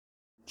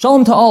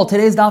Shalom to all.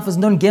 Today's daf is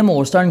Nun Gimel.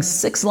 We're starting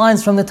 6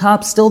 lines from the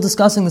top, still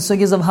discussing the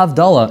sugyas of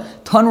Havdalah.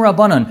 Tan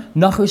Rabbanan,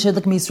 Nachri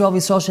Shedlik Yisrael,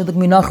 Yisrael Shedlik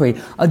Nachri.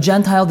 A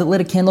Gentile that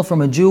lit a candle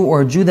from a Jew,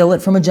 or a Jew that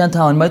lit from a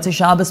Gentile. And Motzei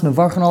Shabbos,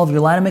 Mevarchan Olav, you're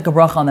allowed to make a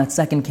bracha on that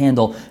second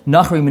candle.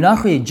 Nachri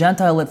Minachri, a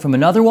Gentile lit from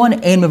another one,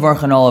 Ein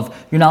Mevarchan Olav,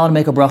 you're not allowed to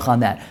make a bracha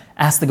on that.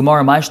 Ask the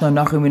Gemara, Ma'ishna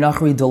Nachri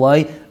Minachri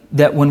Delay,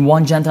 that when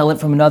one Gentile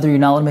lit from another, you're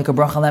not allowed to make a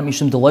bracha on that,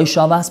 Mishum Delay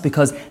Shabbos,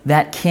 because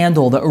that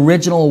candle, the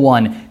original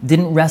one,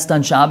 didn't rest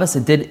on Shabbos,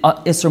 it did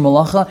Isser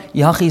Malacha,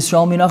 Yahachi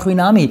Yisrael Minachri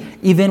Nami.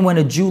 Even when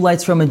a Jew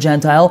lights from a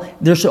Gentile,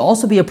 there should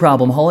also be a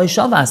problem. Halei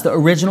Shabbos, the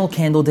original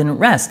candle didn't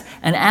rest.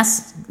 And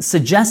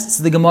suggests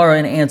the Gemara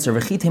an answer.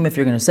 V'chitim, if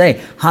you're going to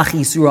say,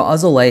 Hachi Surah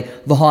Azalei,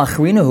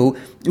 V'ha'achrinahu,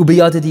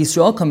 Ubiyadad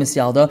Yisrael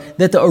Kamisyalda,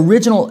 that the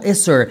original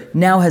Isser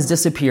now has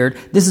disappeared.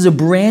 This is a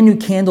brand new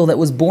candle that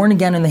was born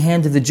again in the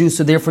hand of the Jew,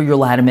 so therefore you're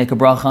allowed to make a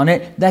bracha on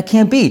it. That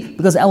can't be,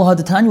 because El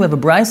Hadatan, you have a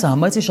braysa,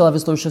 Hamaitzi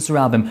Shalavis Rosh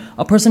Hashanah.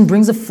 A person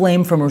brings a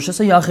flame from Rosh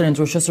Hashanah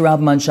into Rosh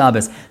Hashanah on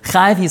Shabbos.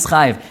 Chayiv, he's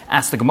chayiv.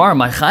 Ask the Gemara,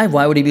 my chayiv,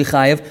 why would he be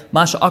chayiv?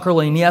 Masha akar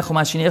lo'iniach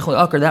u'mashinech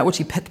lo'akar, that which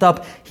he picked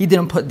up, he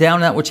didn't put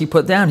down. That which he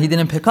put down, he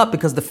didn't pick up,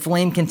 because the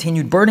flame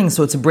continued burning,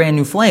 so it's a brand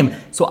new flame.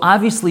 So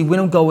obviously we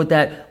don't go with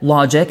that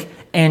logic,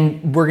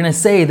 and we're going to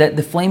say that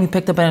the flame he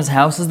picked up in his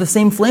house is the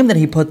same flame that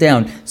he put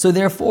down. So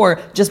therefore,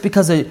 just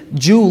because a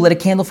Jew lit a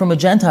candle from a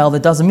Gentile,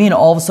 that doesn't mean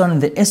all of a sudden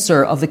the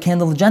Isser of the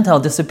candle of the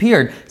Gentile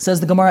disappeared. Says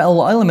the Gemara El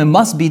Olam, it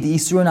must be the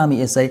Isur Nami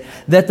Isay,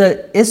 that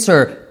the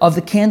Isser of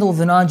the candle of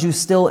the non-Jew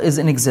still is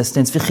in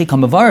existence.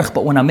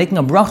 But when I'm making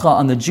a bracha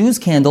on the Jew's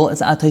candle,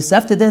 it's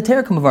Ataysefta de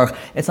Heter Kamavarch.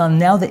 It's on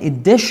now the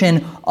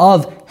addition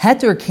of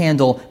Heter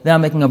candle that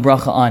I'm making a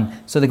bracha on.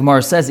 So the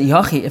Gemara says,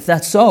 Ihachi, if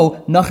that's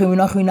so,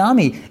 Nachri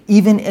Nami,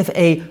 even if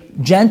a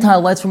Gentile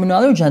lights from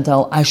another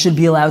Gentile, I should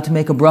be allowed to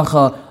make a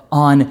bracha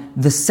on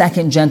the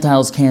second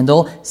Gentile's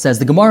candle. Says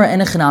the Gemara,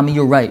 Enechanami,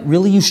 you're right.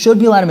 Really, you should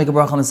be allowed to make a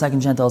bracha on the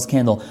second Gentile's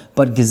candle.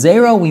 But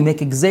Gezerah, we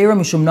make a Gezerah,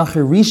 Mishum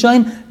Nachir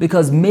Rishain,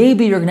 because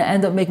maybe you're going to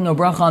end up making a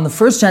bracha on the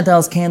first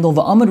Gentile's candle,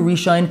 the Amud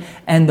Rishain,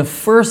 and the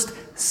first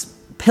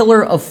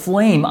pillar of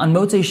flame on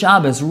Motzei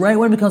Shabbos, right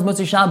when it becomes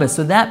Motzei Shabbos.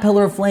 So that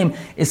pillar of flame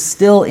is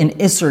still an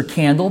Isser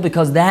candle,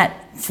 because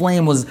that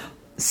flame was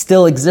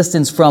still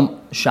existence from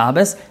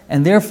Shabbos,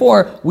 and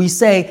therefore we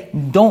say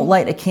don't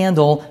light a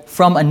candle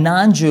from a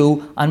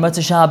non-Jew on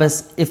Motzei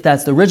Shabbos if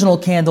that's the original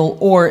candle,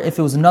 or if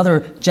it was another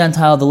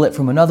Gentile that lit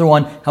from another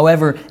one.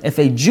 However, if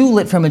a Jew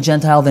lit from a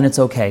Gentile, then it's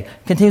okay.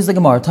 Continues the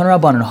Gemara, Tan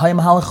Rabbanan,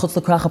 Hayim Halach Chutz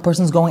L'Krach, a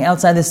person's going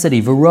outside the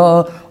city,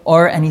 V'ra,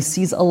 or, and he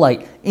sees a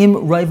light. Im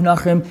Raiv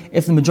Nachrim,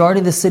 if the majority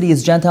of the city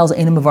is Gentiles,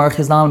 Einim Mevarch,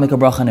 he's allowed to make a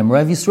bracha on him.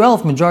 Raiv Yisrael,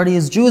 if the majority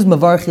is Jews,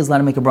 Mevarch, he's allowed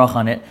to make a bracha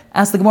on it.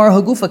 Ask the Gemara,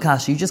 Hagufa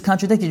Kashi, you just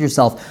contradicted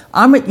yourself.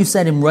 Amrit, you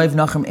said Im Raiv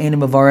Nachrim,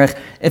 Einim Mevarch,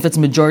 if it's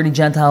majority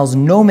Gentiles,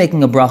 no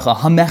making a bracha.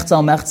 HaMechza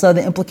al-Mechza,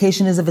 the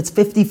implication is if it's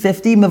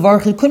 50-50,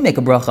 Mevarch, he could make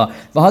a bracha.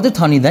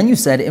 V'hadatani, then you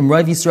said Im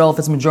Raiv Yisrael, if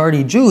it's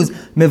majority Jews,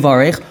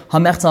 Mevarch,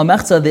 HaMechza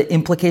al-Mechza, the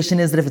implication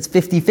is that if it's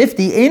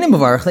 50-50, Einim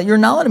Mevarch, that you're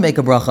not allowed to make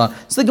a bracha.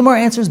 So the Gemara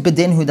answers,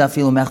 Bedin hu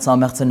dafilu Mechza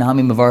al-Mechza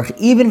nahami Mevarch,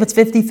 even if it's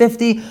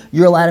 50-50,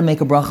 you're allowed to make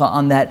a bracha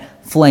on that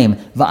flame.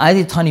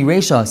 Va'aydi tani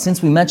reisha,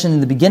 since we mentioned in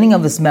the beginning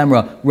of this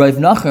memra, Rav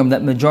Nachrim,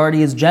 that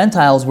majority is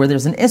Gentiles, where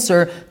there's an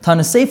Isser,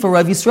 Tana Sefer,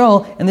 Rav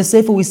Yisrael, and the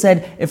Sefer we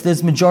said, if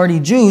there's majority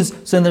Jews,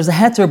 so then there's a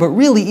Heter, but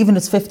really, even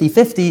if it's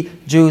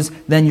 50-50 Jews,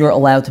 then you're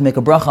allowed to make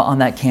a bracha on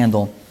that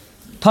candle.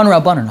 Tan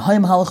Rabbanan,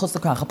 Hayim Halachos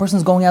L'Krach, a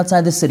person's going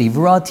outside the city,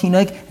 V'ra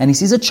Tinik, and he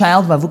sees a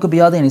child, Vavuka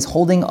Biyade, and he's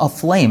holding a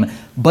flame.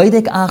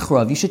 Baidek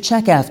Achrav, you should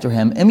check after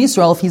him. Im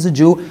Yisrael, if he's a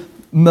Jew,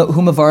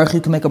 who Mavarach, you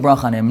can make a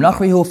bracha on him.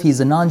 Nachrihu, if he's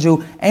a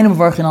non-Jew, and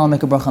Mavarach, and I'll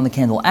make a bracha on the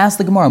candle. Ask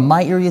the Gemara,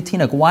 my area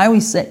Tinak, why are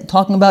we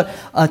talking about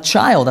a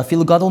child? I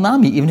feel a gadol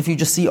nami, even if you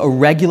just see a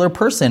regular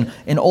person,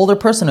 an older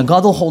person, a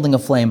gadol holding a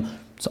flame.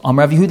 So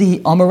Amrav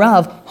Yehudi,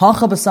 Amarav,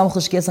 Hacha b'samach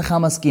l'shkias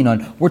hachama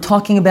askinon. We're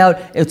talking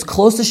about, it's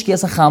close to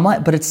shkias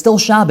hachama, but it's still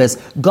Shabbos.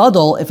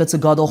 Gadol, if it's a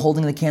gadol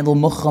holding the candle,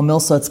 mucha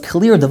milsa, it's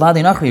clear,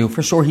 devadei nachriu,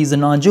 for sure he's a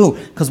non-Jew,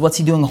 because what's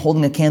he doing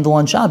holding a candle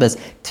on Shabbos?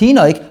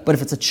 Tinaik, but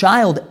if it's a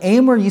child,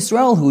 Amar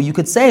Yisrael, who you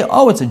could say,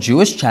 oh, it's a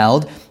Jewish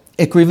child,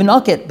 Ikri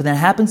v'nakit, but that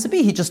happens to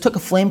be, he just took a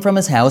flame from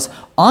his house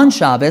on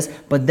Shabbos,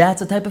 but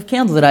that's a type of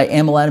candle that I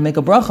am allowed to make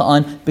a bracha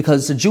on,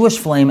 because it's a Jewish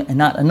flame and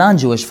not a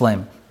non-Jewish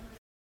flame.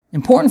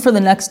 Important for the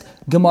next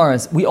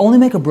Gemaras, we only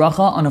make a bracha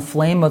on a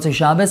flame, Motzei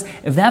Shabbos,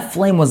 if that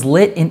flame was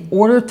lit in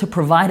order to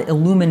provide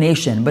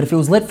illumination. But if it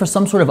was lit for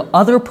some sort of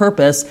other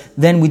purpose,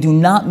 then we do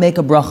not make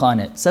a bracha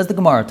on it. Says the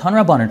Gemara, Tan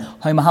Rabbanan,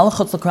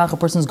 Haymahalachotz L'Krach, a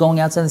person's going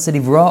outside the city,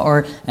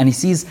 and he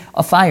sees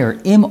a fire.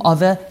 Im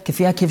Ave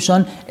Kefia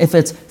Kivshan, if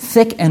it's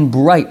thick and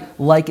bright,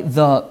 like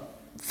the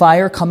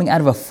fire coming out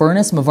of a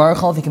furnace,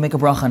 Mavarachal, if he can make a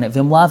bracha on it.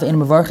 Vimlav in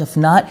Mavarach, if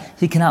not,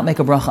 he cannot make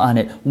a bracha on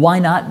it. Why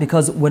not?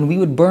 Because when we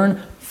would burn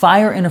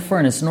fire in a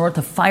furnace, in order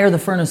to fire the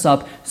furnace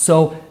up,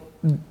 so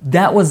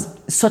that was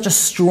such a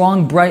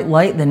strong, bright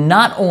light that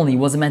not only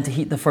was it meant to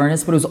heat the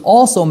furnace, but it was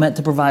also meant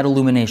to provide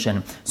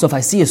illumination. So if I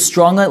see a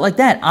strong light like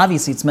that,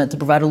 obviously it's meant to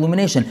provide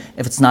illumination.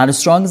 If it's not as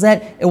strong as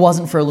that, it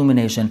wasn't for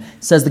illumination.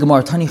 Says the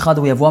Gemara, Tani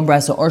Chada, we have one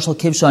brisa, Arshal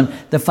Kivshan,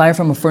 the fire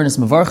from a furnace,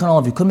 Mevarchan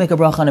Olav, you could make a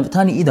bracha on it,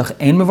 Tani Idach,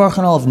 Ein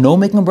Mevarchan Olav, no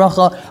making a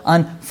bracha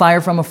on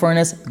fire from a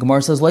furnace. The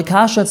Gemara says, like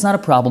Kasha, it's not a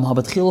problem.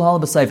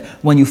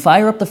 When you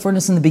fire up the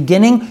furnace in the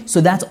beginning,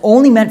 so that's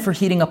only meant for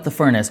heating up the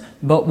furnace.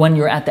 But when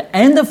you're at the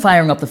end of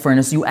firing up the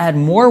furnace, you add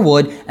more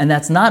wood, and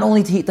that's not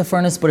only to heat the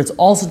furnace, but it's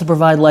also to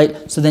provide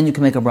light, so then you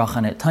can make a bracha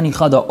on it. Tani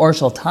Chada or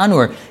Shal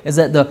Tanur is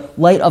that the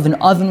light of an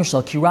oven,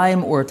 Shal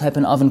Kirayim, or a type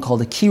of oven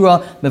called a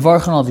Kira,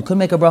 Mevarchan Olav, you could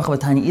make a bracha,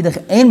 but Tani Idach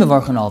Ein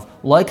Mevarchan Olav.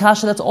 Like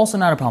Kasha, that's also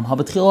not a problem.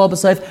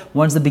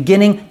 One's the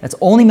beginning, that's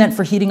only meant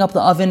for heating up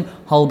the oven.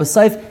 Hal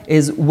B'Saif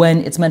is when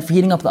it's meant for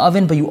heating up the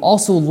oven, but you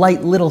also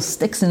light little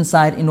sticks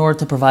inside in order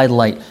to provide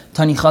light.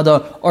 Tani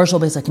Chada or Shal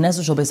Beis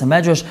HaKnesset, Shal Beis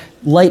HaMedrash,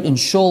 light in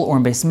Shul or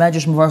in Beis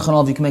Medrash, Mevarchan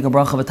Olav, you can make a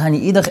bracha, but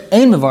Tani Idach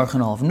Ein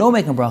Mevarchan Olav. No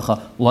making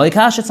bracha. Like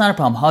Kasha, it's not a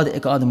problem.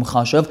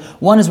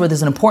 One is where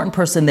there's an important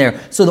person there.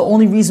 So the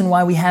only reason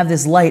why we have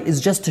this light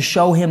is just to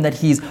show him that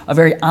he's a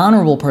very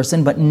honorable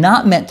person, but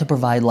not meant to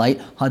provide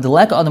light.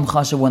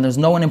 When there's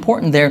no one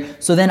important there,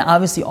 so then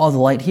obviously all the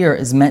light here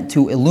is meant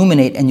to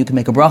illuminate, and you can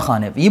make a bracha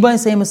on it.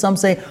 Some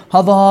say,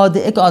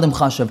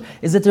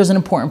 is that there's an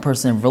important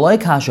person.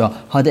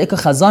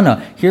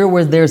 Here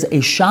where there's a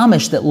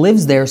shamish that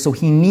lives there, so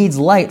he needs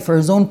light for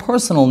his own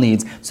personal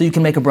needs, so you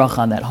can make a bracha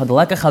on that.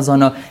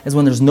 Is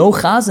when there's no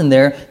chazan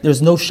there,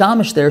 there's no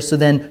shamish there, so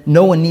then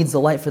no one needs the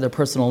light for their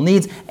personal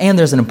needs, and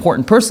there's an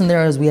important person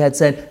there, as we had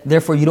said,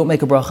 therefore you don't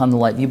make a bracha on the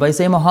light.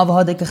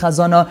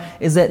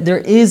 Is that there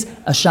is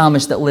a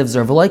shamish that lives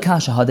there.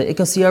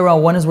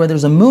 One is where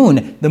there's a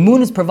moon. The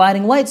moon is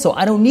providing light, so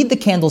I don't need the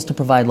candles to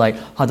provide light.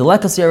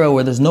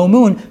 Where there's no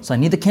moon, so I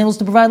need the candles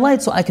to provide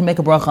light, so I can make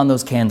a bracha on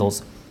those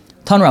candles.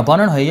 Tan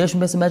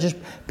Rabbanan,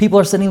 people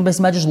are sitting in the Beis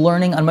Medrash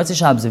learning on Motzei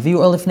Shabbos.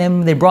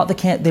 They brought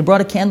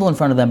a candle in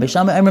front of them.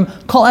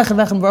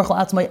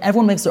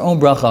 Everyone makes their own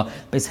bracha.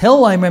 Beis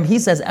Hillel, he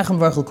says,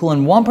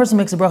 one person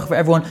makes a bracha for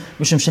everyone.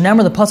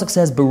 The pasuk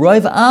says,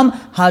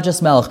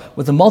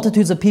 with the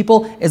multitudes of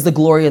people is the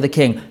glory of the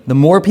king. The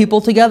more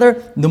people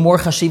together, the more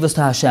chashivas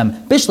to Hashem.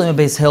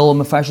 Beis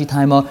Hillel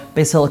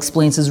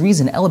explains his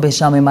reason.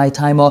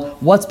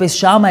 What's Beis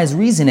Shammai's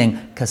reasoning?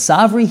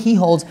 Kasavri, he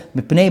holds,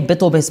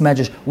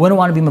 when I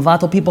want to be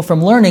mevatel people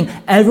from learning,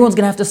 everyone's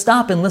going to have to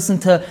stop and listen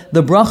to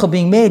the bracha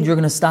being made. You're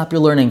going to stop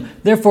your learning.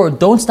 Therefore,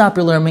 don't stop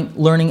your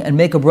learning and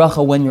make a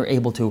bracha when you're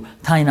able to. We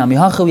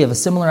have a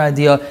similar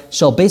idea.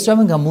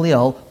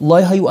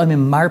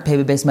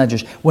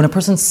 When a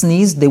person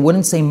sneezed, they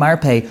wouldn't say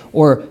marpe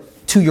or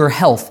to your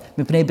health.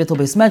 Because of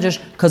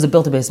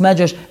built Beis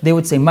Medrash, they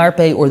would say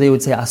marpe or they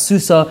would say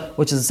asusa,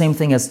 which is the same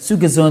thing as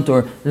tzugezunt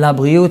or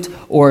labriut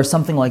or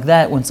something like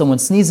that. When someone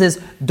sneezes,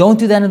 don't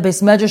do that in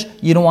Beis Medrash.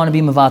 You don't want to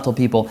be mevatel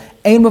people.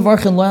 No making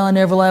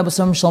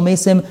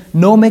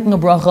a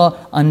bracha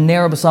on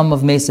ner b'sam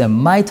of mesim.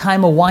 My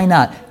time, why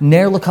not?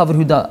 Ner l'kavod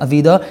huda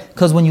avida,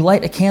 because when you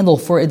light a candle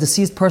for a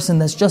deceased person,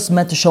 that's just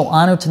meant to show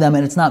honor to them,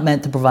 and it's not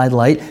meant to provide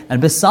light.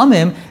 And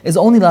b'samim is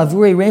only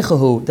lavurei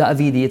rechahu da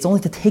avidi. It's only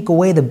to take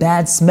away the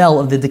bad smell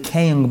of the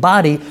decaying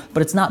body,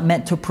 but it's not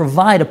meant to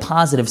provide a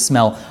positive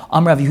smell.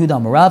 Amrav Yehuda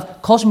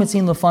Amarav, Kol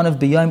Shemetzin Lefanov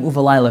B'Yom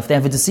Uvalayla. If they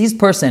have a deceased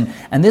person,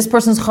 and this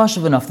person's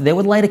chashuv enough that they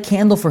would light a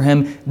candle for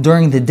him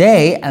during the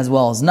day as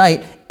well as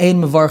night,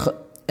 Ein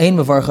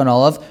Mevarchan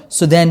Olav,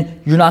 so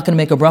then you're not going to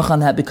make a bracha on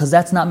that because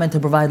that's not meant to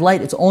provide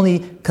light. It's only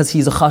because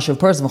he's a chashuv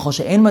person.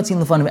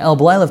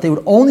 If they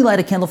would only light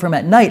a candle for him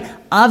at night,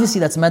 obviously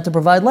that's meant to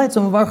provide light.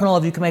 So Mevarchan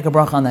Olav, you can make a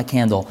bracha on that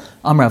candle.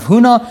 Amrav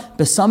Huna,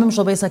 Besamim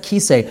Shal Beis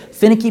HaKisei,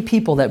 finicky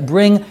people that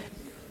bring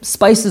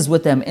spices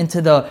with them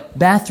into the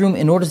bathroom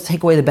in order to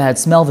take away the bad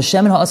smell. And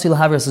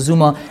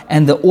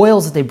the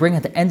oils that they bring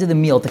at the end of the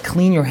meal to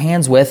clean your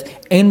hands with,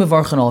 ein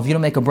mevarchan olav. You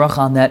don't make a bracha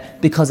on that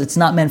because it's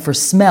not meant for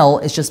smell.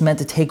 It's just meant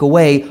to take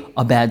away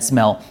a bad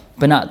smell,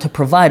 but not to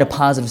provide a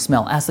positive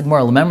smell. Ask the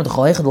Gemara, remember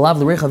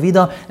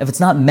if it's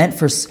not meant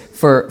for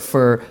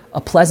a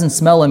pleasant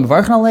smell, and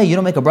you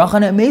don't make a bracha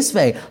on it.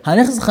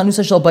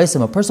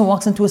 A person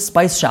walks into a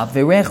spice shop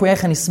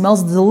and he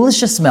smells the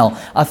delicious smell.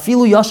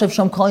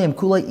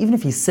 Even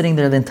if he's sitting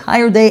there the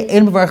entire day,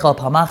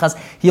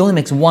 he only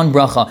makes one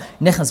bracha.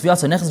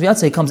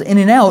 He comes in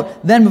and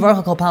out, then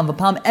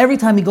every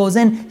time he goes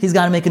in, he's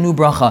got to make a new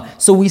bracha.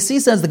 So we see,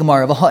 says the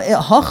Gemara, the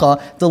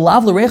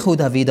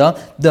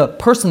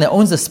person that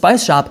owns the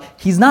spice shop,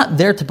 he's not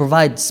there to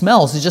provide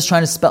smells, he's just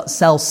trying to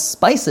sell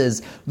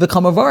spices,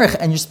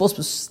 and you're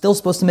still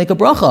supposed to make a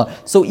bracha.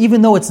 So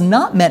even though it's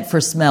not meant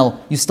for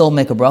smell, you still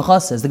make a bracha.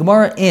 Says the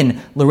Gemara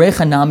in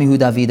L'recha Namihu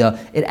Davida,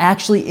 it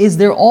actually is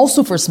there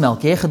also for smell,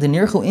 so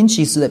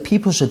that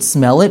people should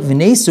smell it,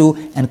 v'nesu,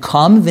 and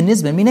come,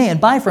 v'nizben minei,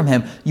 and buy from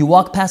him. You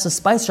walk past a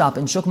spice shop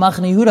in Shuk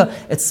Machane Yehuda,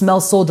 it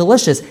smells so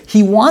delicious.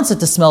 He wants it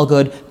to smell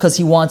good because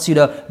he wants you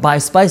to buy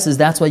spices.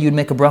 That's why you'd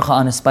make a bracha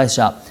on a spice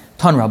shop.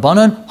 Tan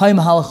Rabbanan, Hay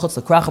Mahalach Chutz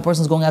L'Krach, a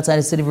person's going outside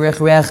the city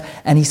of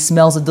and he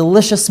smells a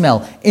delicious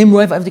smell. Im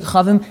Roiv Avdik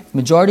Chavim,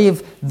 majority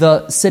of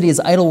the city is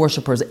idol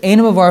worshippers. Ein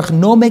Mavarch,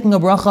 no making a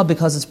bracha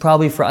because it's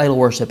probably for idol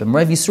worship. Im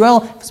Roiv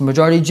Yisrael, if it's a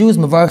majority of Jews,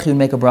 Mavarch, you would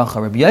make a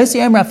bracha. Rabbi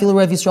Yossi Amar, Afilu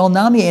Roiv Yisrael,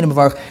 Nami Ein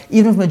Mavarch,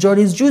 even if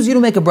majority is Jews, you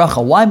don't make a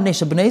bracha. Why? B'nei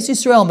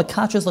Yisrael,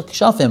 Mekatras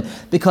L'Kshafim,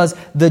 because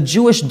the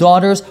Jewish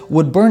daughters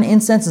would burn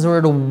incense in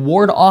order to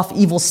ward off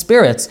evil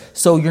spirits.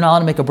 So you're not allowed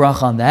to make a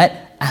bracha on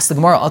that. Ask the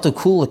Gemara,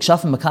 Atukul,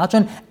 L'Kshafim,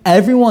 Mekatran.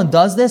 Everyone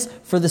does this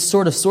for this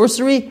sort of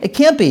sorcery? It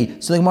can't be.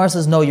 So the Gemara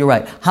says, no, you're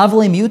right.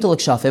 Havale Miyuta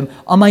L'Kshafim.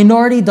 A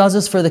minority does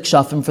this for the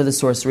Kshafim, for the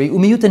sorcery.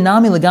 Umiyuta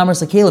Nami L'Gamar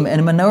Sakelim. And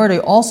a minority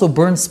also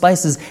burns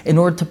spices in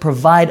order to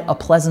provide a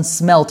pleasant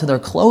smell to their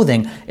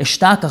clothing.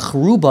 Ishtaka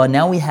Chruba.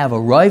 Now we have a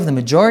rive. The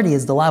majority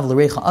is the Lav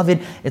L'Reicha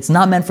Avid. It's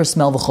not meant for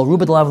smell. The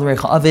Chruba, the Lav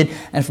L'Reicha Avid.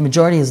 And if the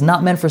majority is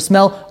not meant for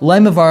smell, Lai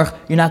Mavarch,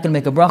 you're not going to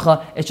make a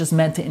bracha. It's just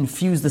meant to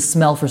infuse the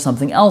smell for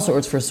something else, or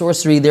it's for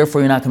sorcery.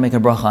 Therefore, you're not going to make a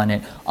bracha on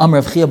it. Amr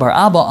Rav Chia bar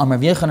Abba, Amr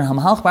Rav Yechanan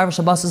Hamalach, Bar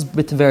Shabbos is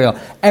b'Tiveria.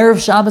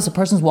 Erev Shabbos, a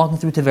person's walking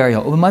through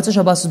Tiveria. Ubi Matzah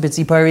Shabbos is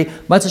b'Tzipari.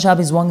 Matzah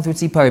Shabbos is walking through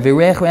Tzipari.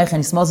 V'reich reich, and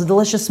he smells a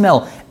delicious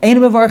smell. Ein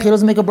Mevarach, he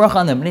doesn't make a bracha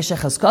on them. The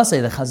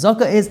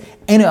chazaka is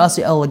Ein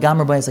Asi El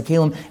Lagamar Bayis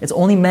Akelim. It's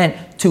only meant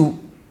to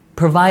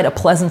provide a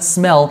pleasant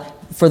smell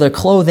for their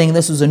clothing.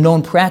 This was a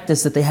known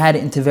practice that they had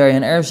in Tiveria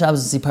and Erev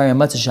Shabbos, Tzipari, and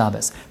Matzah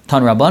Shabbos.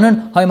 Tan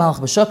Rabbanan, Hay Malach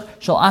B'Shuk,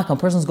 Shal Akam.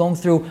 Person's going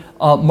through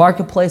a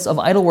marketplace of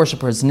idol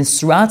worshippers.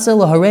 Nisratze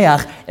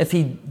L'Hareach, if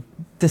he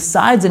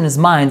decides in his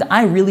mind,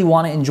 I really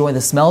want to enjoy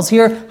the smells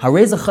here,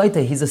 Harei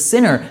Zachayte, he's a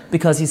sinner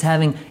because he's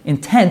having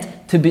intent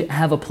to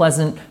have a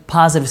pleasant,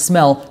 positive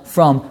smell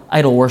from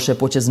idol worship,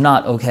 which is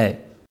not okay.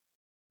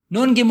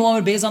 Nun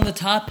Gimel Beis on the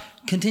top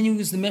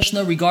continues the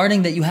Mishnah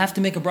regarding that you have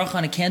to make a bracha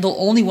on a candle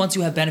only once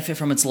you have benefit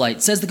from its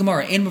light. Says the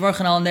Gemara, Ein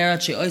Mevarchan al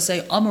Nera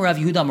She'osei Amarav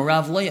Yehuda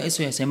Amarav Lo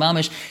Yosei Yosei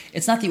Mamish.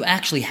 It's not that you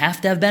actually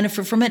have to have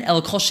benefit from it.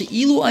 El Kol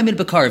She'ilu Amid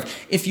Bekarv.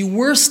 If you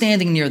were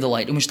standing near the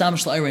light, and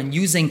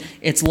using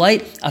its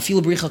light,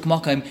 Afilu B'richak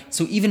Makayim.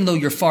 So even though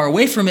you're far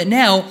away from it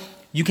now,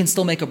 you can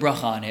still make a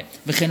bracha on it.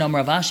 Meisvei,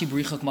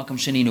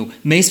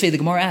 the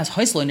Gemara asks,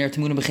 if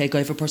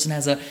a person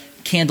has a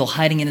candle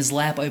hiding in his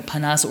lap,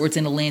 panas, or it's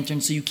in a lantern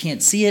so you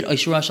can't see it, he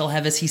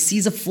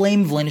sees a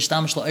flame, but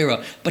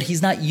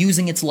he's not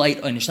using its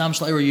light.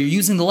 You're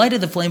using the light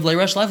of the flame, but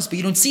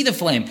you don't see the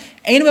flame.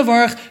 You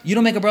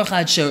don't make a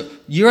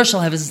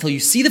bracha until you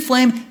see the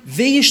flame,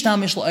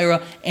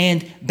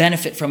 and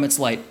benefit from its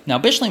light.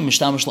 Now,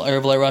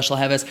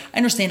 I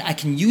understand I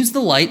can use the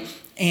light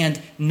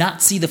and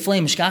not see the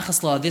flame.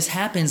 This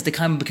happens, the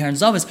Kaim B'Karen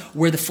Zavis,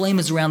 where the flame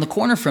is around the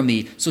corner from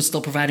me, so it's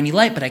still providing me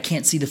light, but I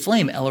can't see the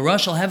flame.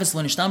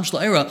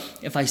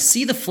 If I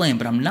see the flame,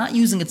 but I'm not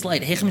using its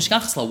light,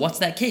 what's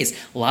that case?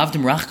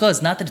 Lavdim Rachka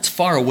is not that it's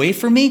far away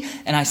from me,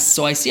 and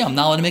so I see I'm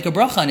not allowed to make a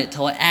bracha on it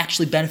till I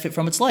actually benefit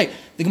from its light.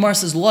 The Gemara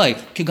says, Loi,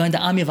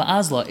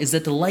 is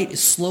that the light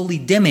is slowly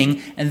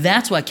dimming, and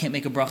that's why I can't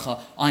make a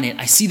bracha on it.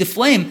 I see the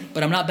flame,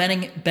 but I'm not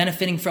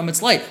benefiting from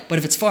its light. But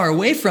if it's far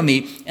away from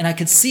me, and I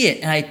could see it,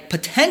 and I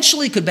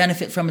potentially could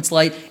benefit from its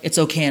light, it's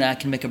okay, and I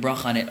can make a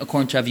bracha on it,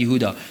 according to Rav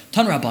Yehuda.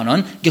 Tan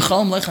Rabbanon,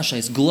 Gechalim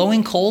Leichashais,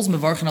 glowing coals,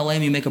 Mevarchan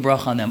Aleim, you make a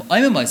bracha on them.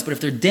 But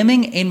if they're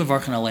dimming, Ein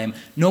Mevarchan Aleim,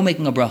 no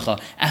making a bracha.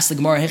 Ask the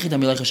Gemara,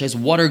 Hechidam Leichashais,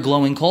 what are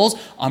glowing coals?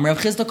 Amrav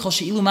Chizda Kol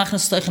She'ilu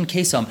Machnas Steichen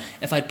Kesam.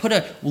 If I'd put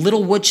a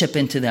little wood chip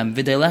into them,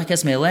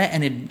 V'deilechkes Meileh,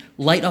 and it'd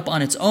light up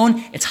on its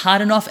own, it's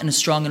hot enough and a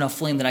strong enough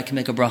flame that I can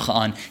make a bracha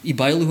on.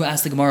 Ibailu, who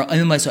asked the Gemara,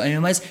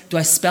 do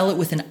I spell it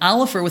with an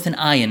aleph or with an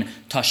ayin?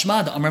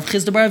 Tashma, the Amrav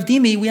Chizda Bar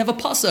Dimi, we have a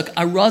pasuk.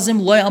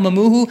 Arazim loy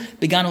amamuhu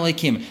began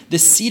alekim. The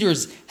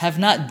cedars have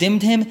not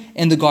dimmed him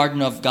in the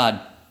garden of God.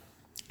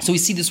 So we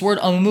see this word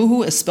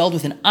amamuhu is spelled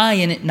with an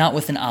ayin, not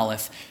with an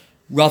aleph.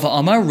 Rava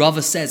Amar,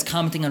 Rava says,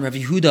 commenting on Rav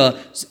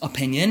Yehuda's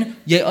opinion,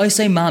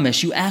 Ye'osei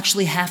mamish, you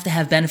actually have to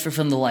have benefit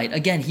from the light.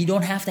 Again, you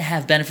don't have to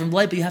have benefit from the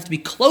light, but you have to be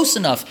close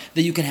enough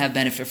that you can have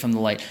benefit from the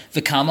light.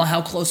 V'kama,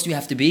 how close do you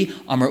have to be?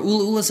 Amar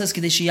Ula says,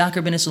 Kadesh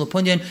Yakar ben Isra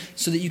Punyan,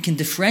 so that you can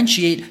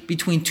differentiate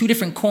between two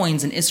different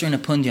coins in Isra and a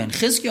Punyan.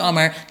 Chizkiya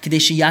Amar,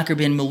 Kadesh Yakar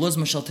ben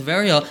Meluzma shel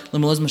Tiveria,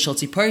 Meluzma shel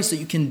Tzipari, so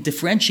that you can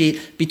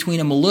differentiate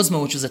between a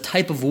Meluzma, which is a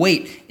type of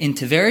weight in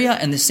Tiveria,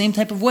 and the same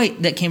type of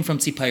weight that came from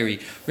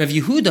Tzipari. Rav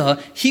Yehuda,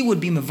 he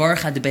would be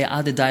Mevarch Adebei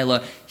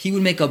Adadaila. He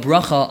would make a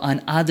bracha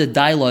on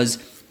Adadaila's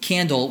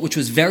candle, which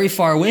was very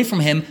far away from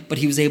him, but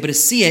he was able to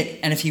see it,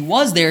 and if he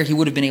was there, he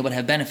would have been able to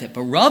have benefit.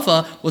 But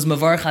Rava was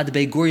Mavarch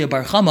Adebei Guria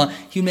Bar Chama.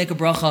 He would make a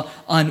bracha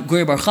on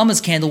Guria Bar Chama's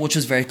candle, which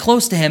was very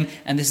close to him,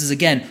 and this is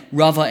again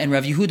Rava and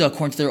Rav Yehuda,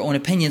 according to their own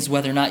opinions,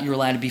 whether or not you're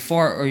allowed to be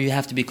far or you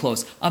have to be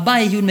close.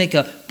 Abai, he would make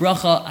a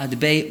bracha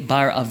Adebei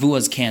Bar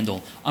Avua's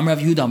candle. Am Rav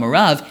Yehuda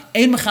Amarav,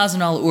 Ein Mechazan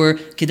al Ur,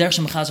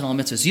 Kedersh Mechazan al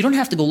Mitzvahs. You don't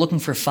have to go looking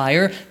for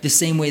fire the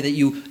same way that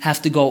you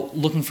have to go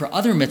looking for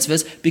other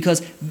mitzvahs,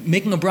 because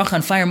making a bracha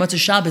on fire,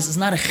 Matzah Shabbos is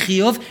not a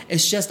chiyuv,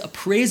 it's just a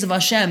praise of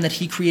Hashem that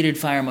He created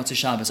fire Motzei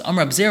Shabbos.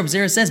 Amar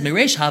Abzer says,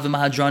 Mereish Havim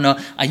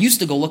Mahadrana, I used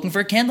to go looking for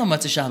a candle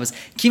Motzei Shabbos.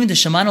 Kivin to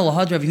Shamana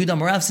Lahad Rav Yehuda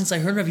Marav, since I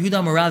heard Rav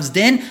Yehuda Marav's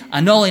din,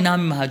 Anole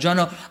Nami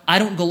Mahadrana, I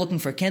don't go looking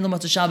for a candle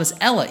Motzei Shabbos,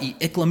 Ella,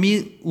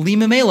 Iklami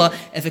Limamela,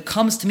 if it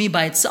comes to me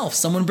by itself,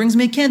 someone brings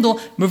me a candle,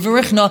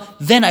 Meverichna,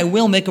 then I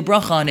will make a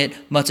bracha on it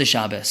Motzei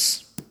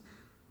Shabbos.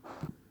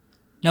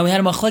 Now we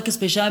had a machlekes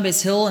Beis Shammai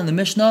Beis Hillel in the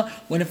Mishnah.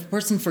 When if a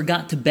person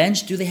forgot to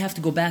bench, do they have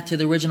to go back to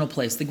the original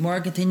place? The Gemara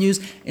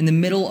continues in the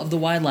middle of the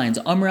wide lines.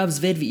 Amrav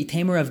Zved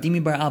v'Itamer Rav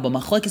Dimi bar Abba.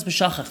 Machlekes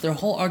b'Shachach. Their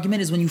whole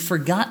argument is when you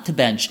forgot to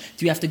bench,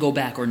 do you have to go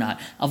back or not?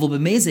 Avol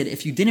b'Mezid,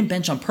 if you didn't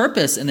bench on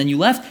purpose and then you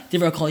left,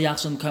 Divra Kol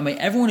Yachshon Kamei.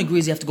 Everyone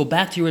agrees you have to go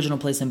back to your original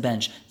place and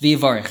bench.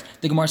 V'Yivarich.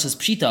 The Gemara says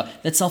Pshita.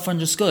 That's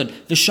self-understood.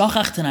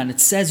 V'Shachach Tanan. It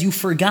says you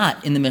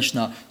forgot in the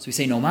Mishnah. So we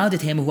say no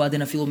ma'adethem hu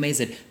adin afilu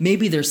b'Mezid.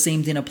 Maybe their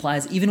same din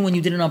applies even when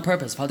you did it on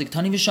purpose. And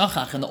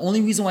the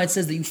only reason why it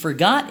says that you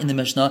forgot in the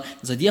Mishnah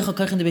is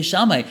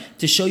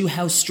to show you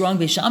how strong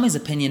Beis Shammai's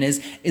opinion is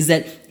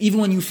that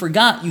even when you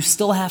forgot, you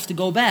still have to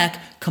go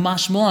back.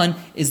 Kamash Mon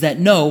is that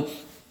no,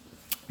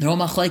 the whole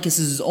machlekes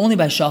is only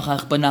by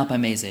shachach, but not by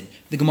mezid.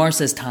 The Gemara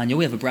says, Tanya,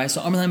 we have a brayso.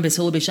 So Amar Beis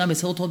Hillel Beis Shammai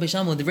told Beis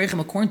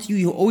Shammai, according to you,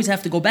 you always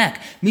have to go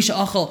back. Misha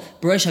achal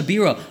b'reish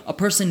habira, a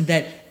person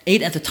that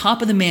ate at the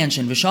top of the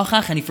mansion,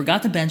 v'shachach, and he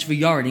forgot to bench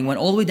v'yard, and he went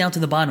all the way down to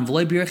the bottom,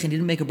 v'loy birach, and he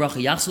didn't make a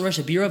bracha. Yachzor resh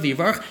habira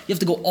v'yivarach, you have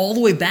to go all the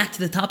way back to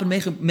the top and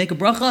make a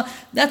bracha.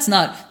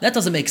 That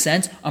doesn't make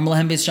sense. Amar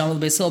lahem Beis Shammai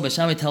Beis Hillel. Beis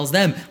Shammai tells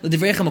them,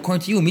 l'divreichem,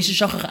 according to you, misha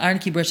shachach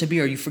arnki b'reish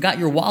habira, you forgot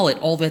your wallet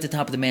all the way at the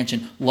top of the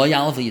mansion. Lo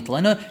yalav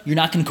v'yitlena, you're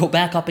not going to go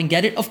back up and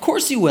get it. Of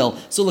course you will.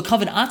 So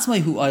l'kavod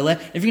atzmai hu oile,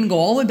 if you're going to go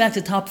all the way back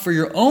to the top for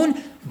your own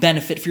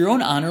benefit, for your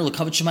own honor,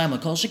 l'kavod shemayim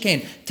l'kol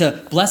shekain,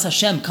 to bless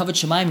Hashem, kavod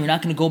shemayim, you're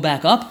not going to go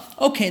back up.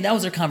 Okay, that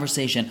was our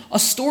conversation. A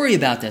story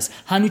about this.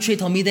 Hanutre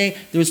Talmidei,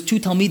 there was two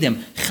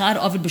Talmidim. Chad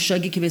Avid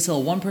B'Shagig Beis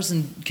Hillel. One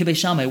person Beis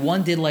Shammai.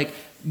 One did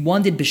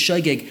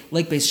B'Shagig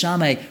like Beis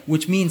Shammai,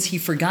 which means he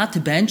forgot to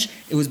bench.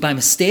 It was by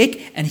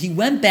mistake, and he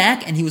went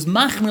back and he was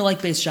machmir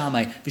like Beis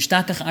Shammai.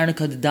 V'shtakach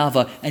arnika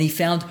d'dava, and he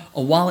found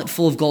a wallet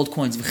full of gold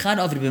coins. V'chad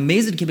Avid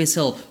B'Mezid Beis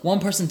Hillel. One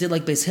person did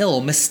like Beis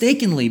Hillel,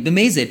 mistakenly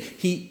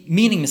B'Mezid.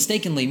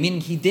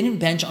 Meaning he didn't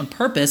bench on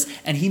purpose,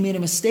 and he made a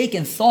mistake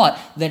and thought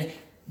that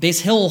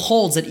Beis Hillel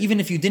holds that even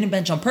if you didn't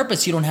bench on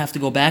purpose, you don't have to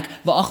go back.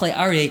 Va'achlei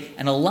aryeh,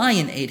 and a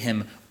lion ate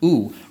him.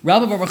 Ooh,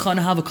 Rabbi Barachon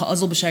hava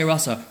ka'azol b'shay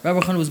rasa.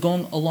 Rabbi Barachon was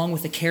going along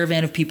with a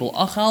caravan of people.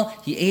 Achal,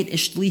 he ate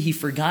ishtli, he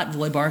forgot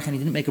v'lei barach, and he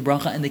didn't make a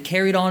bracha, and they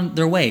carried on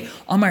their way.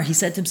 Amar, he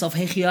said to himself,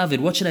 Hey Chiyavid,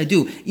 what should I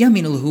do?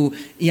 Yamin elahu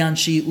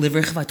yanshi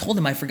livrich. I told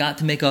him I forgot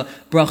to make a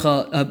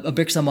bracha, a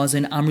brik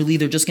samazin. Amrili,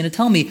 they're just going to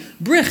tell me,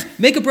 brich,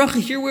 make a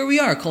bracha here where we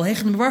are. Kol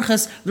heichin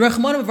mevarches,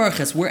 l'rachmana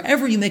mevarches.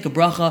 Wherever you make a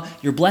bracha,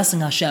 you're blessing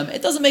Hashem.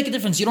 It doesn't make a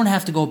difference. You don't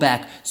have to go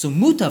back. So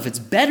mutav, it's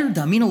better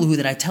damin elahu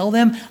that I tell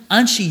them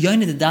anshi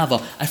yoyned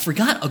dava. I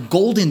forgot a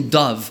golden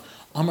dove.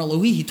 Amar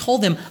Lohi, he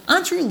told them,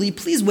 Antruli,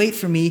 please wait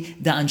for me.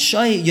 Da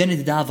anshay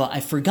yoned dava. I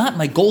forgot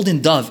my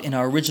golden dove in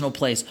our original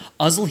place.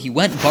 Azl, he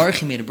went, Baruch,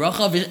 he made a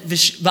bracha,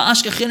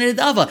 v'ashkach yoned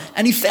dava,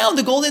 and he found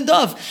the golden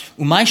dove.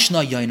 Umay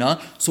shna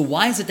yona. So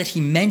why is it that he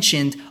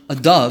mentioned a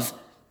dove?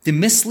 The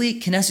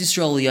misli kines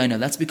Yisrael yoina.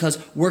 That's because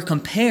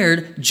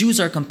Jews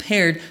are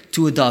compared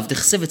to a dove. The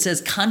chesiv, it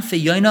says, kanfe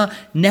yoina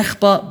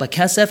nechba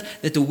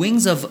bakesef, that the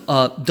wings of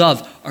a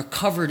dove are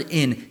covered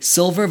in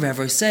silver,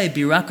 v'evroiseh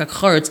birak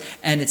charetz,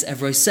 and it's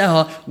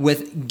evroiseha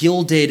with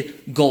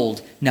gilded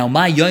gold. Now,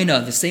 my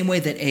yoina, the same way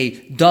that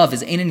a dove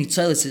is einan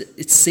nitzalis,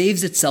 it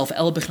saves itself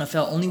el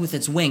bichnafel only with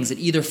its wings. It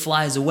either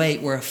flies away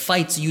or it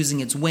fights using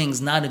its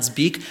wings, not its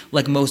beak,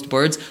 like most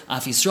birds.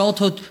 Af Yisrael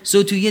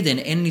so to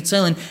yidin einan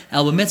nitzalin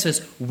el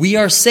b'mitzvahs. We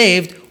are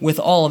saved with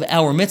all of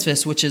our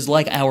mitzvahs, which is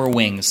like our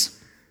wings.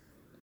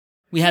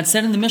 We had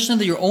said in the Mishnah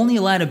that you're only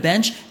allowed to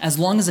bench as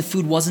long as the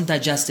food wasn't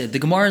digested. The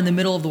Gemara in the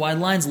middle of the wide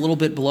lines, a little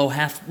bit below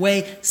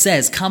halfway,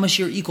 says, Kama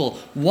shir equal.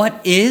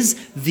 What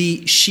is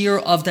the shear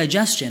of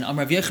digestion?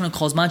 Amar Rav Yochanan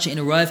calls manche in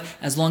a rive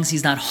as long as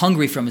he's not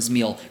hungry from his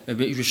meal.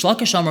 Rish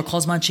Lakish Amar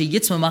calls manche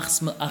yitzma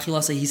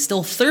achilasa. He's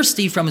still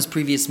thirsty from his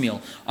previous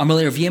meal. Amar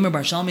Rav Yemer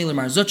bar Shalmi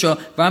lemar zotra.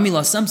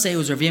 Baramila, some say it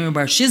was Rav Yemer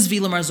bar Shizvi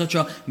lemar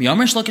zotra.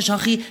 Miyamar Rish Lakish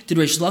hachi. Did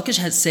Rish Lakish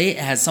say it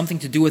has something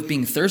to do with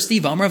being thirsty?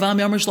 V'amar Rav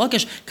Miyamar Rish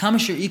Lakish. Kama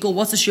shir equal.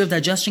 What's the shear of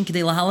digestion? The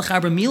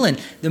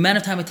amount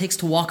of time it takes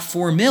to walk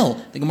 4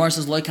 mil. The Gemara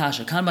says, Loi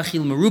kasha. Kan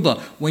bachil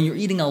meruba. When you're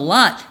eating a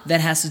lot,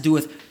 that has to do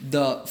with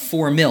the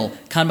 4 mil.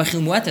 Kan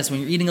bachil muetes. When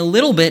you're eating a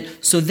little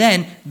bit, so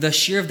then the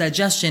shear of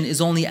digestion is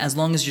only as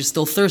long as you're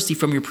still thirsty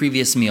from your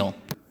previous meal.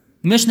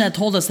 The Mishnah had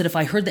told us that if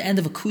I heard the end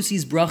of a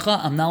Kusi's bracha,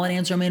 I'm not allowed to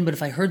answer Amen, but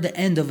if I heard the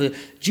end of a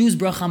Jew's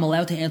bracha, I'm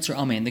allowed to answer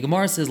Amen. The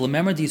Gemara says,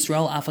 Lememar di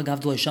Yisrael afagav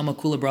d'lo shama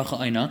kula bracha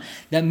aina.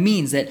 That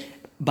means that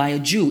by a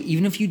Jew.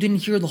 Even if you didn't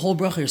hear the whole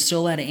bracha, you're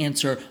still allowed to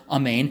answer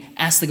Amen.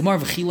 Ask the Gemara,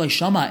 V'chilai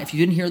Shama, if you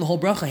didn't hear the whole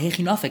bracha,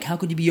 Hechi Nafik, how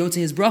could you be Yotzei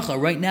his bracha?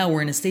 Right now,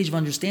 we're in a stage of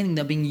understanding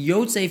that being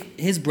Yotzei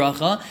his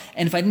bracha,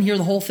 and if I didn't hear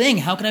the whole thing,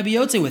 how can I be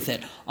Yotzei with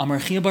it? Amar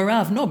Chia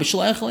Barav, no,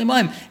 B'shalayach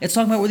Alimayim. It's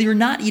talking about whether you're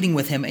not eating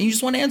with him, and you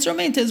just want to answer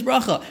Amen to his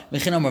bracha.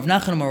 V'chin Amar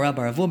V'nachan Amar Rab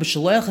Baravu,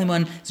 B'shalayach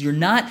Alimayim, so you're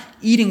not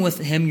eating with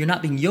him, you're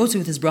not being Yotzei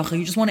with his bracha,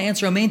 you just want to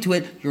answer Amen to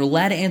it, you're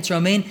allowed to answer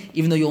Amen,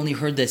 even though you only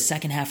heard the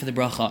second half of the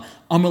bracha.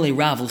 Amar Le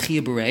Rav,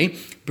 L'chia Berei,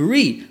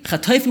 Beri,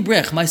 Chatayfu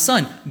Brech, my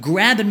son,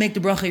 grab and make the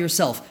bracha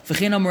yourself.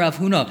 V'chein Amar Rav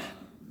Huna,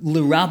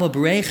 L'Rabba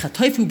Berei,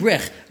 Chatayfu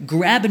Brech,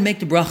 grab and make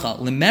the bracha.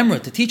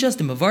 L'memra, to teach us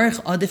the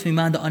Mavarech Adif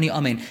Mimanda Ani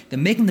Amen, that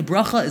making the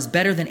bracha is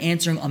better than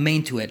answering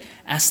Amen to it.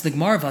 Ask the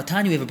Gemara,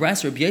 Vatani, we have a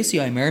brayso Rabbi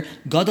Yossi Aimer,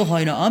 Gadol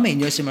Hayna Amen,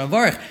 Yosem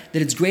Mavarech,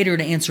 that it's greater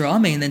to answer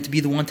Amen than to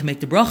be the one to make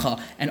the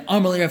bracha. And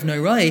Amar Le Rav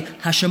Noirai,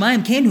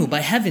 Hashemayim Kenhu,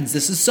 by heavens,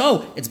 this is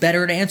so. It's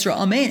better to answer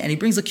Amen. And he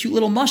brings a cute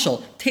little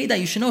mushal. Teda,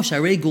 you should know,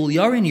 Sharei Gul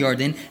Yarin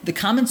Yarden, the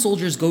common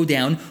soldiers go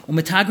down,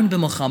 Umetagrin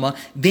b'Milchama,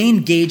 they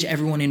engage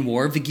everyone in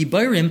war,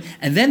 V'Gibarim,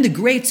 and then the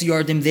greats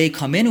Yardim, they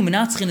come in,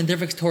 Umenatzchin, and they're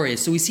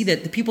victorious. So we see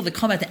that the people that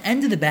come at the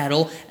end of the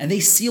battle and they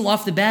seal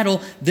off the battle,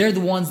 they're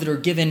the ones that are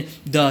given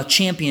the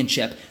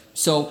championship.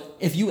 So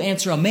if you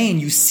answer Amen,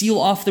 you seal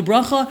off the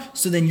bracha,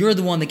 so then you're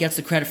the one that gets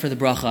the credit for the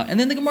bracha. And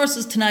then the Gemara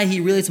says, Tanai,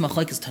 he relates to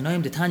Machlekes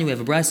Tanaim, Tanya, we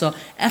have a brayso,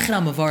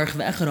 Echra Mavarech,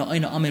 Ve'echra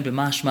Oina Amen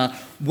b'mashma,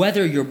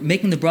 whether you're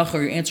making the bracha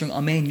or you're answering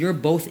Amen, you're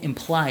both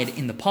implied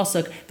in the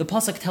pasuk. The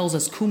pasuk tells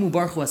us, Kumu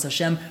Baruchu es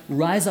Hashem,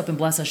 rise up and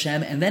bless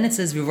Hashem, and then it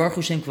says,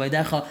 V'varchu Shem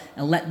K'vaydecha,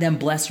 and let them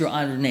bless your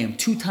honored name.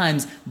 2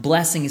 times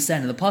blessing is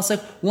said in the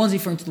pasuk. One's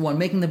referring to the one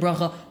making the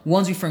bracha,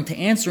 one's referring to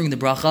answering the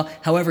bracha.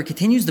 However,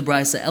 continues the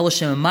brayso, El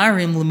Hashem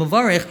Marim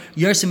L'Mavarech,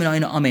 Yarsim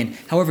and Amen.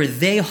 However,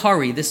 they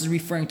hurry. This is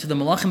referring to the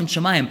Malachim and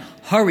Shemayim.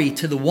 Hurry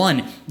to the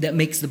one that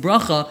makes the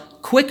bracha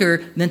quicker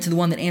than to the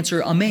one that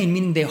answer Amen,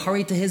 meaning they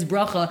hurry to his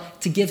bracha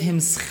to give him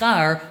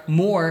schar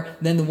more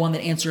than the one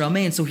that answer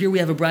Amen. So here we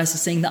have a brayso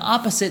saying the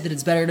opposite, that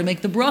it's better to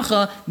make the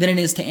bracha than it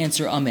is to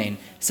answer Amen.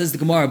 Says the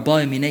Gemara, Ba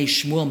Minei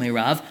Shmuel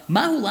Meirav,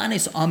 Mahu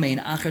lanes Amen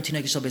achar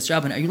tinei kishal beis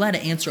rabban. Are you allowed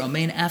to answer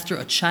Amen after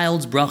a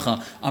child's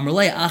bracha?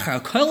 Amrlei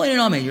achar kol ein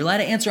Amen. You're allowed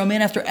to answer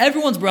Amen after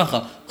everyone's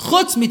bracha.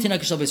 Chutz mitinei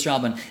kishal beis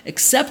rabban,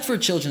 except for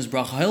children's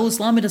bracha. Hayol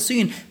Islamid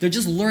Asuyin. They're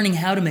just learning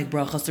how to make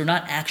brachas. They're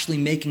not actually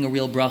making a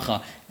real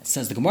bracha.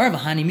 Says the Gemara,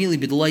 "V'hani mili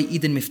b'delay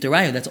idin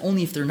mifterayu." That's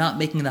only if they're not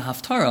making the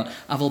haftarah.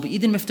 Aval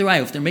b'idin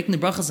mifterayu. If they're making the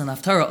brachas and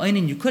haftarah,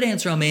 einin, you could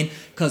answer Amen,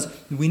 because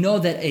we know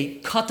that a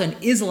katan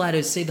is allowed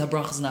to say the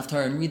brachas and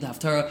haftarah and read the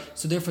haftarah.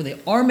 So therefore, they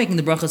are making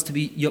the brachas to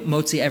be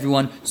motzi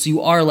everyone. So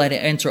you are allowed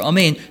to answer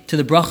Amen to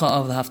the bracha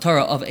of the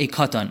haftarah of a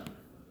katan.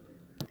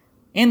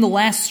 In the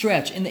last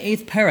stretch, in the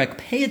 8th parak,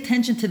 pay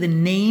attention to the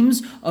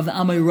names of the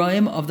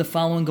Amoraim of the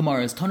following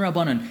Gemaras. Tan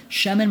Rabbanan,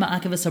 Shemen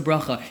Ma'akeves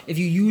HaBracha. If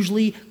you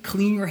usually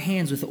clean your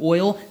hands with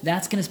oil,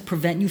 that's going to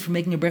prevent you from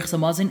making a Berachos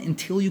Hamazon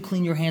until you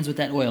clean your hands with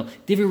that oil.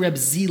 Divi Reb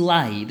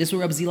Zilai. This is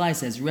what Reb Zilai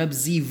says. Reb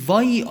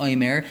Zivai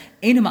Oimer,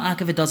 Eina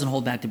Ma'akev, it doesn't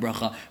hold back the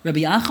bracha.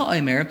 Rabbi Acha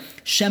Oimer,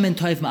 Shemen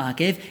Toiv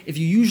Ma'akev. If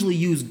you usually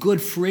use good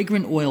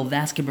fragrant oil,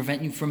 that's going to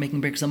prevent you from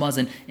making Berachos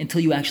Hamazon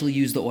until you actually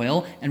use the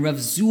oil. And Reb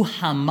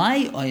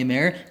Zuhamai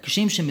Oimer,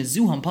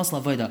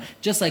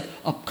 just like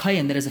a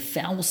kayin that has a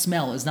foul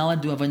smell is not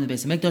allowed to do avodah in the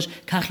Beis Hamikdash,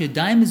 kach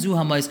yodayim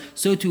mezuhamais,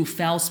 so too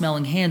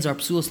foul-smelling hands are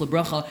psulos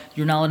lebracha.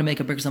 You're not allowed to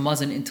make a Berachos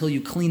Hamazon until you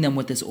clean them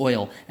with this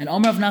oil. And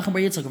Amar Rav Nachman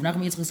Bar Yitzchak, Rav Nachman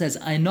Bar Yitzchak says,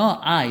 I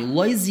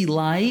loy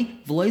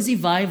zilai v'loy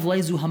zivai v'loy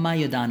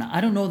zuhamai yodana.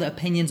 I don't know the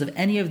opinions of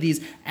any of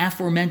these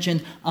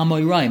aforementioned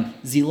Amoraim,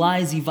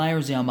 zilai, zivai, or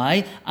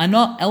zihamai. I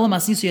know elam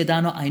masnisu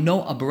yodana. I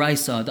know a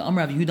brayso. The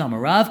Amar Rav Yehuda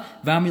Amarav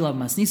v'amrilav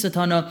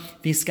masnisatana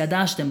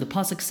v'skadashtem. The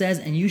pasuk says,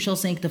 and you shall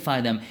sanctify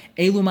them.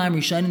 Elu ma'am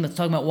rishonim, that's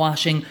talking about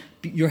washing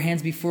your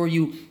hands before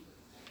you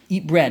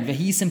eat bread.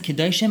 Vehisim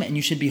kedoshim, and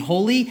you should be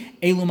holy.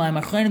 Elu ma'am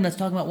achronim, that's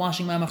talking about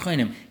washing ma'am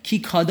achronim. Ki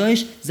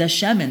kadosh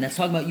zashemen, that's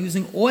talking about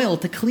using oil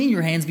to clean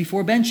your hands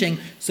before benching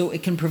so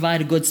it can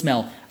provide a good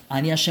smell.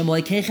 Ani Hashem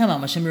Elokeichem,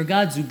 I'm Hashem your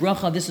God, Zu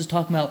bracha. This is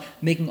talking about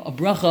making a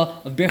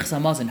bracha of Berachos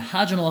Hamazon.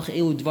 Hadron alach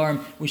elu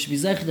dvarim. We should be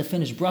zeicher to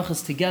finish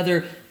brachas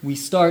together. We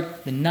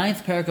start the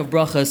 9th parak of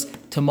brachas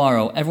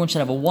tomorrow. Everyone should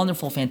have a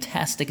wonderful,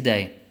 fantastic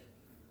day.